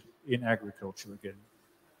interested in agriculture again?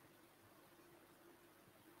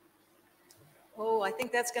 Oh, I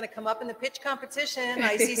think that's going to come up in the pitch competition.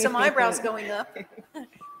 I see some eyebrows going up.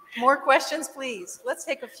 More questions, please. Let's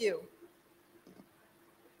take a few.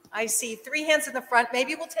 I see 3 hands in the front.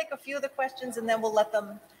 Maybe we'll take a few of the questions and then we'll let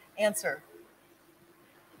them answer.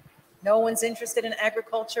 No one's interested in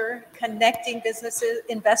agriculture, connecting businesses,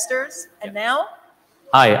 investors, and now?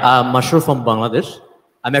 Hi, I'm Mashur from Bangladesh.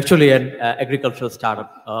 I'm actually an agricultural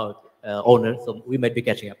startup owner, so we might be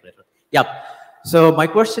catching up later. Yeah. So my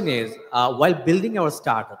question is, while building our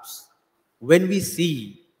startups, when we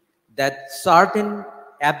see that certain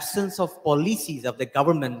absence of policies of the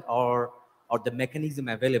government or the mechanism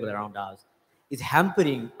available around us is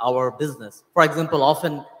hampering our business. For example,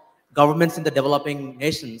 often governments in the developing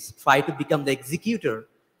nations try to become the executor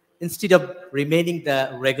instead of remaining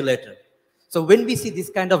the regulator. So when we see this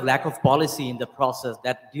kind of lack of policy in the process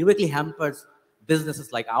that directly hampers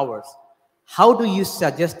businesses like ours, how do you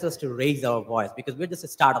suggest us to raise our voice? Because we're just a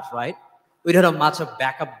startup, right? We don't have much of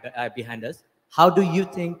backup behind us. How do you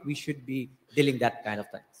think we should be dealing that kind of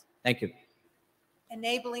things? Thank you.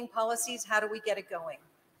 Enabling policies, how do we get it going?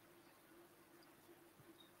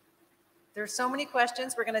 There's so many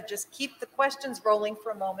questions. We're going to just keep the questions rolling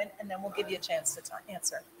for a moment, and then we'll give you a chance to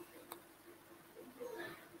answer.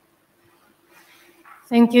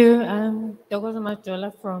 Thank you. I'm Dr.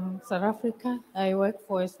 Majola from South Africa. I work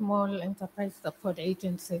for a small enterprise support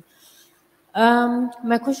agency.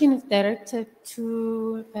 My question is directed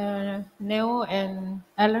to Neo and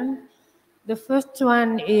Alan. The first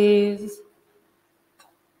one is,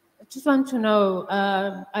 I just want to know,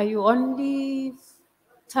 are you only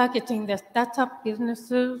targeting the startup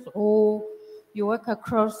businesses or you work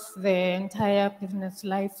across the entire business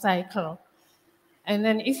life cycle? And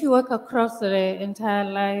then if you work across the entire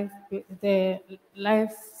life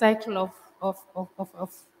cycle of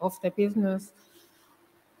the business,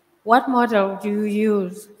 what model do you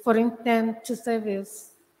use, for instance, to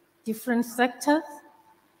service different sectors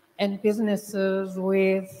and businesses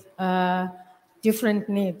with different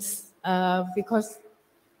needs? Because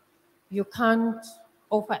you can't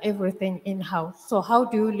offer everything in-house. So how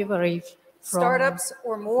do you leverage from startups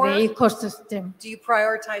or more the ecosystem? Do you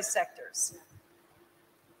prioritize sectors?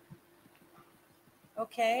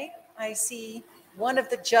 Okay, I see one of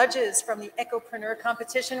the judges from the Ecopreneur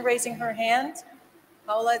competition raising her hand.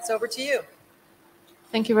 Paula, it's over to you.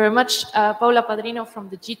 Thank you very much. Paula Padrino from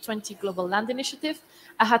the G20 Global Land Initiative.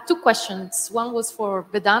 I had 2 questions. One was for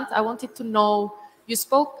Vedant. I wanted to know, you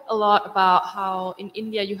spoke a lot about how in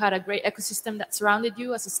India you had a great ecosystem that surrounded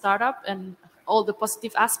you as a startup and all the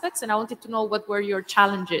positive aspects. And I wanted to know what were your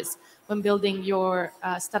challenges when building your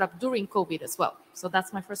startup during COVID as well. So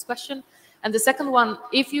that's my first question. And the second one,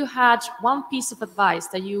 if you had one piece of advice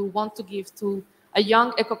that you want to give to a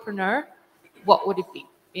young ecopreneur, what would it be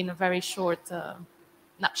in a very short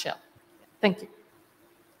nutshell. Thank you.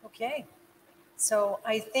 Okay. So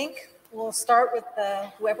I think we'll start with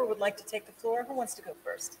whoever would like to take the floor. Who wants to go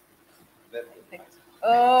first?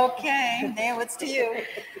 Okay, Neo, it's to you.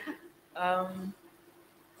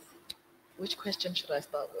 Which question should I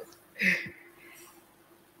start with?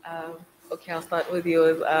 Okay, I'll start with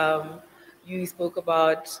yours. You spoke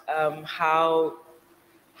about how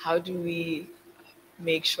do we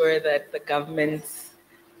make sure that the governments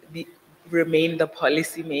remain the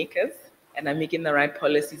policy makers and are making the right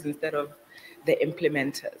policies instead of the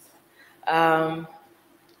implementers. I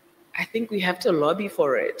think we have to lobby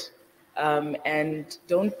for it. And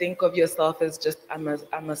don't think of yourself as just, I'm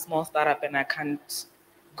a small startup and I can't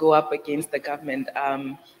go up against the government.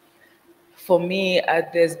 For me,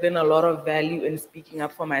 there's been a lot of value in speaking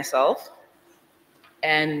up for myself.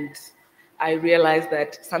 And I realized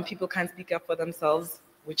that some people can't speak up for themselves,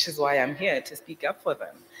 which is why I'm here, to speak up for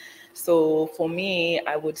them. So for me,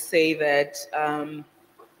 I would say that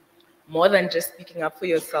more than just speaking up for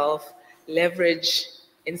yourself, leverage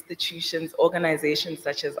institutions, organizations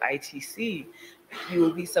such as ITC. You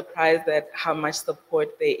will be surprised at how much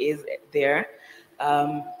support there is there.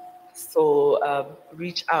 So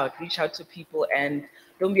reach out to people, and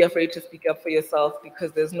don't be afraid to speak up for yourself,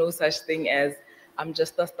 because there's no such thing as I'm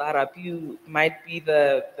just a startup. You might be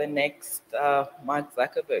the next Mark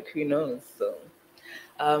Zuckerberg, who knows? So,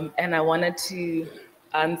 and I wanted to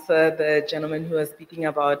answer the gentleman who was speaking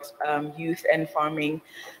about youth and farming.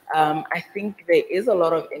 I think there is a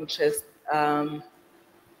lot of interest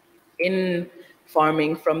in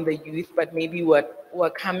farming from the youth, but maybe we're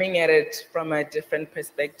coming at it from a different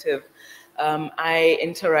perspective. I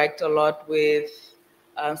interact a lot with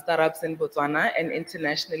startups in Botswana and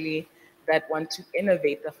internationally that want to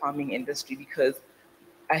innovate the farming industry, because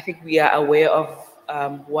I think we are aware of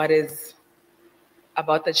what is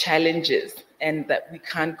about the challenges, and that we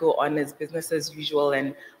can't go on as business as usual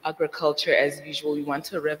and agriculture as usual. We want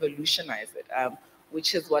to revolutionize it,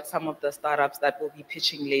 which is what some of the startups that will be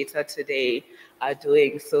pitching later today are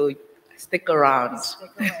doing. So stick around.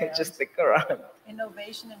 Just stick around.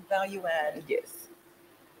 Innovation and value add. Yes.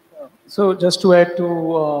 So just to add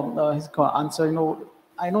to his answer,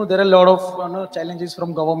 I know there are a lot of challenges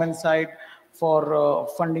from government side for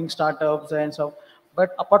funding startups and so.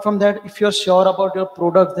 But apart from that, if you're sure about your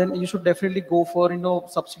product, then you should definitely go for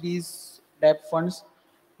subsidies, debt funds.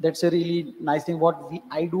 That's a really nice thing. What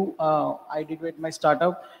I did with my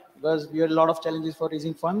startup, because we had a lot of challenges for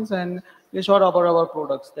raising funds, and we're sure about our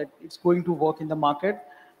products that it's going to work in the market.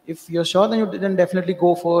 If you're sure, then you then definitely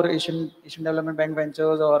go for Asian Development Bank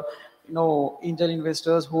Ventures, or angel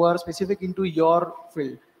investors who are specific into your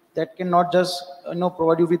field, that can not just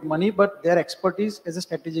provide you with money, but their expertise as a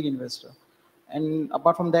strategic investor. And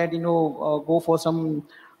apart from that, go for some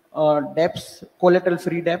debts,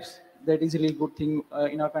 collateral-free debts. That is a really good thing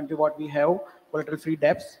in our country. What we have, collateral-free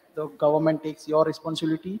debts. The government takes your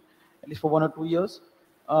responsibility at least for 1 or 2 years,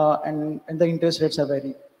 and the interest rates are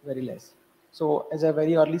very, very less. So, as a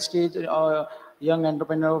very early stage young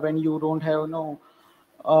entrepreneur, when you don't have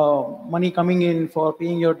money coming in for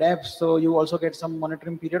paying your debts, so you also get some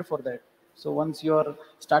monitoring period for that. So once your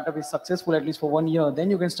startup is successful, at least for 1 year, then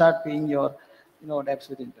you can start paying your debts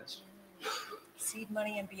with interest. Seed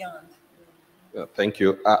money and beyond. Thank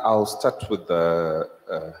you. I'll start with the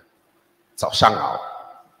早上好，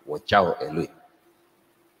我叫 Elui.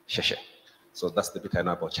 谢谢. So that's the bit I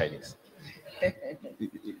know about Chinese.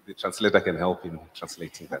 The translator can help in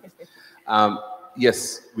translating that.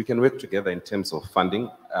 Yes, we can work together in terms of funding,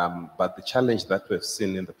 but the challenge that we've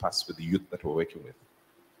seen in the past with the youth that we're working with,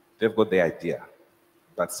 they've got the idea,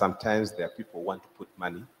 but sometimes there are people who want to put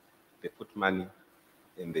money. They put money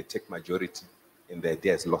and they take majority, and the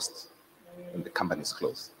idea is lost and the company is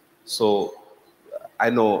closed. So I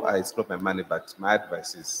know it's not my money, but my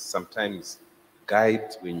advice is sometimes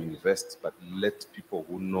guide when you invest, but let people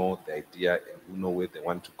who know the idea and who know where they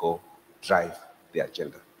want to go drive the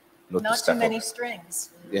agenda. Not too many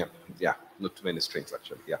strings. Yeah, not too many strings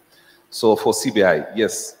actually, yeah. So for CBI,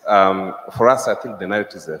 yes, for us, I think the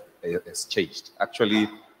narrative has changed. Actually,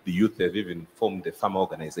 the youth have even formed a farmer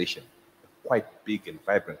organization, a quite big and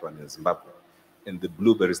vibrant one in Zimbabwe. And the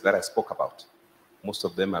blueberries that I spoke about, most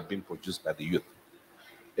of them are being produced by the youth.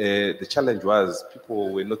 The challenge was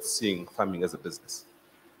people were not seeing farming as a business.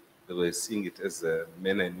 They were seeing it as a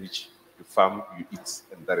manner in which you farm, you eat,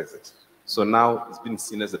 and that is it. So now it's been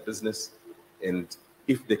seen as a business, and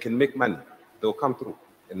if they can make money, they'll come through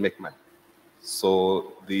and make money.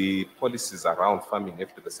 So the policies around farming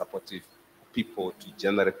have to be supportive of people to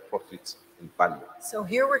generate profit and value. So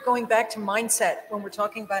here we're going back to mindset when we're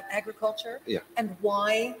talking about agriculture, yeah, and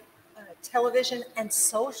why television and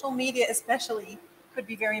social media especially could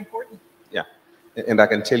be very important. Yeah. And I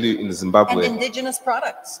can tell you in Zimbabwe. And indigenous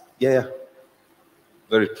products. Yeah.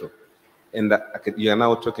 Very true. And you are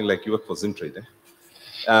now talking like you work for Zimtrade. Eh?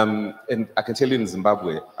 And I can tell you in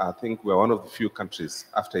Zimbabwe, I think we're one of the few countries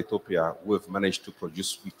after Ethiopia who have managed to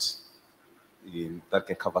produce wheat that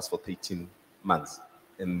can cover us for 13 months.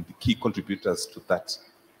 And the key contributors to that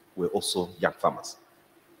were also young farmers.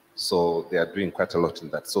 So they are doing quite a lot in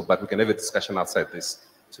that. So, but we can have a discussion outside this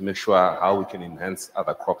to make sure how we can enhance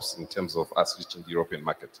other crops in terms of us reaching the European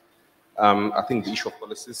market. I think the issue of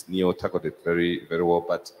policies, Neo tackled it very, very well,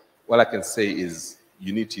 but what I can say is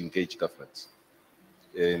you need to engage government.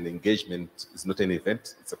 And engagement is not an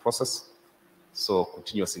event, it's a process. So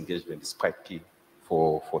continuous engagement is quite key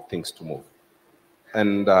for things to move.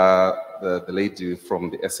 And the lady from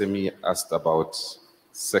the SME asked about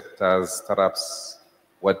sectors, startups,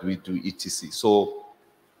 what do we do, etc. So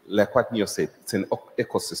like what Neo said, it's an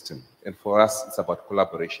ecosystem. And for us, it's about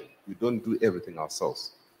collaboration. We don't do everything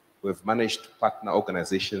ourselves. We've managed to partner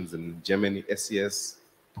organizations in Germany, SES,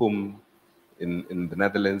 PUM, in the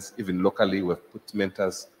Netherlands, even locally, we've put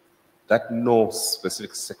mentors that know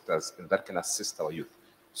specific sectors and that can assist our youth.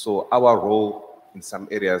 So our role in some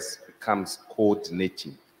areas becomes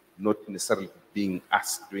coordinating, not necessarily being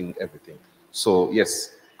us doing everything. So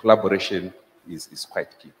yes, collaboration is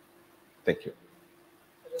quite key. Thank you.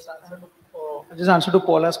 I just answered to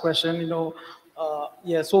Paula's question,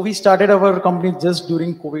 yeah, so we started our company just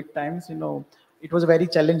during COVID times, it was a very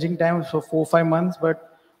challenging time for 4 or 5 months, but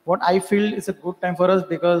what I feel is a good time for us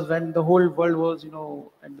because when the whole world was,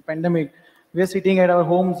 at the pandemic, we are sitting at our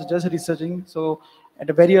homes just researching. So at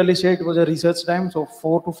a very early stage, it was a research time. So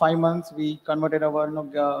 4 to 5 months, we converted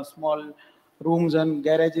our small rooms and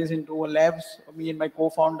garages into labs. Me and my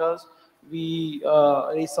co-founders, we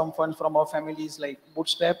raised some funds from our families, like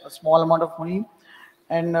bootstrap, a small amount of money.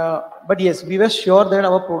 And but yes, we were sure that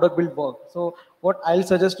our product will work. So what I'll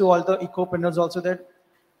suggest to all the ecopreneurs also that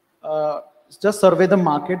just survey the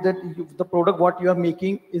market that the product what you are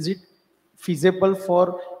making, is it feasible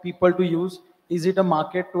for people to use? Is it a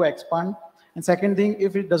market to expand? And second thing,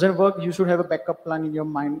 if it doesn't work, you should have a backup plan in your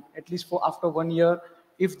mind, at least for after 1 year.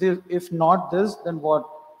 If not this, then what?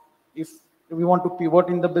 If we want to pivot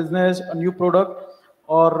in the business, a new product,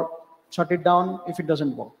 or shut it down if it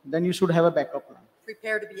doesn't work, then you should have a backup plan.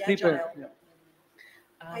 Prepare to be agile. Yeah.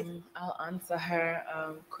 I'll answer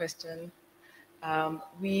her question.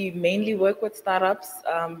 We mainly work with startups,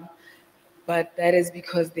 but that is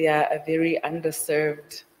because they are a very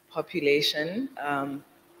underserved population.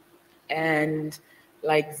 And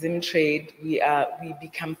like Zimtrade, we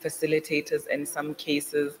become facilitators in some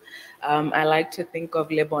cases. I like to think of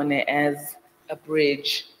Lebone as a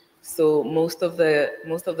bridge. So most of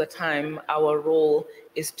the time, our role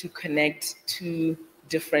is to connect to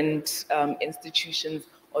different institutions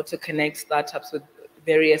or to connect startups with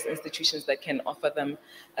various institutions that can offer them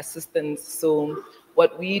assistance. So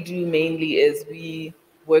what we do mainly is we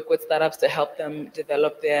work with startups to help them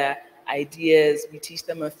develop their ideas. We teach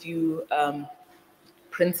them a few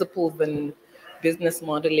principles in business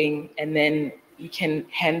modeling, and then we can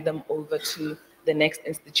hand them over to the next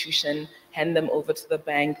institution, hand them over to the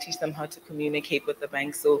bank, teach them how to communicate with the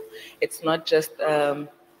bank. So it's not just a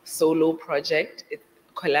solo project.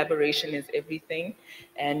 Collaboration is everything.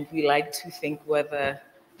 And we like to think we're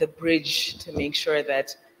the bridge to make sure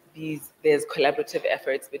that there's collaborative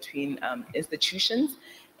efforts between institutions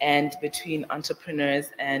and between entrepreneurs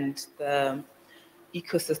and the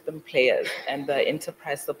ecosystem players and the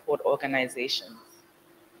enterprise support organizations.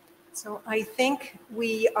 So I think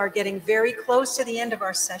we are getting very close to the end of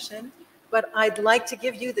our session, but I'd like to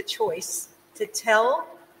give you the choice to tell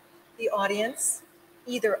the audience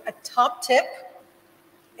either a top tip,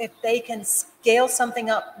 if they can scale something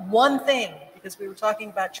up, one thing, because we were talking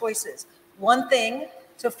about choices, one thing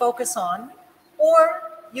to focus on, or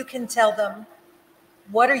you can tell them,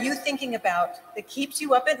 what are you thinking about that keeps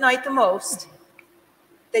you up at night the most,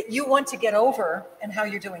 that you want to get over, and how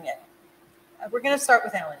you're doing it? We're going to start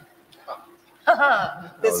with Alan.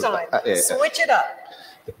 This time, switch it up.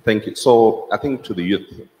 Thank you. So I think to the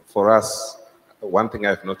youth, for us, one thing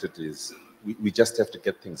I've noted is we just have to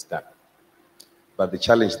get things done. But the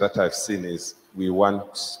challenge that I've seen is we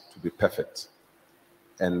want to be perfect.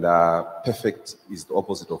 And perfect is the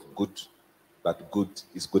opposite of good, but good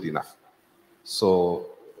is good enough. So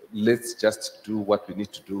let's just do what we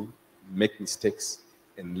need to do, make mistakes,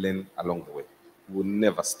 and learn along the way. We'll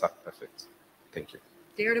never start perfect. Thank you.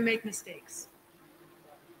 Dare to make mistakes.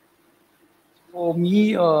 For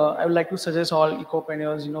me, I would like to suggest all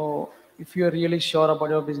ecopreneurs, if you're really sure about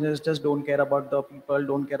your business, just don't care about the people,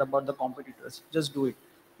 don't care about the competitors. Just do it.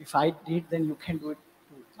 If I did, then you can do it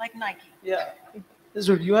too. Like Nike. Yeah. Just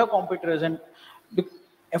do it. You have competitors, and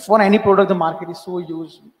if for any product, the market is so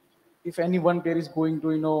huge. If any one player is going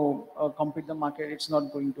to, compete the market, it's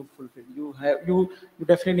not going to fulfill. You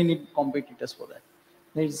definitely need competitors for that.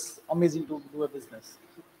 It's amazing to do a business.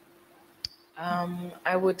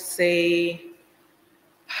 I would say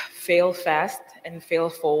fail fast and fail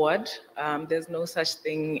forward. There's no such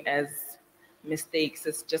thing as mistakes.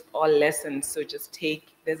 It's just all lessons. So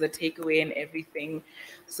there's a takeaway in everything.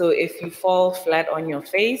 So if you fall flat on your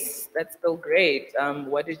face, that's still great.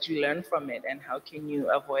 What did you learn from it, and how can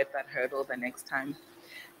you avoid that hurdle the next time?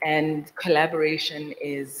 And collaboration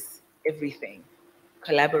is everything.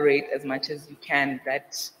 Collaborate as much as you can.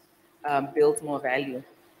 That builds more value.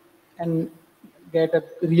 And get a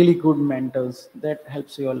really good mentors. That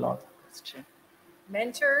helps you a lot. That's true.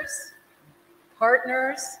 Mentors,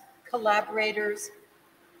 partners, collaborators,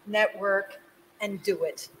 network, and do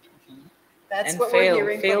it. That's and what fail. we're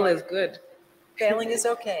hearing. Fail is good. Failing is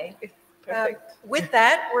okay. Perfect. With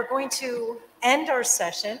that, we're going to end our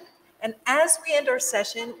session. And as we end our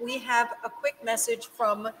session, we have a quick message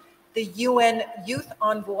from the UN Youth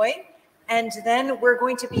Envoy. And then we're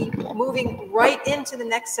going to be moving right into the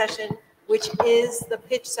next session, which is the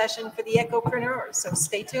pitch session for the Ecopreneurs. So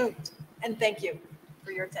stay tuned. And thank you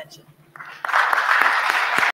for your attention.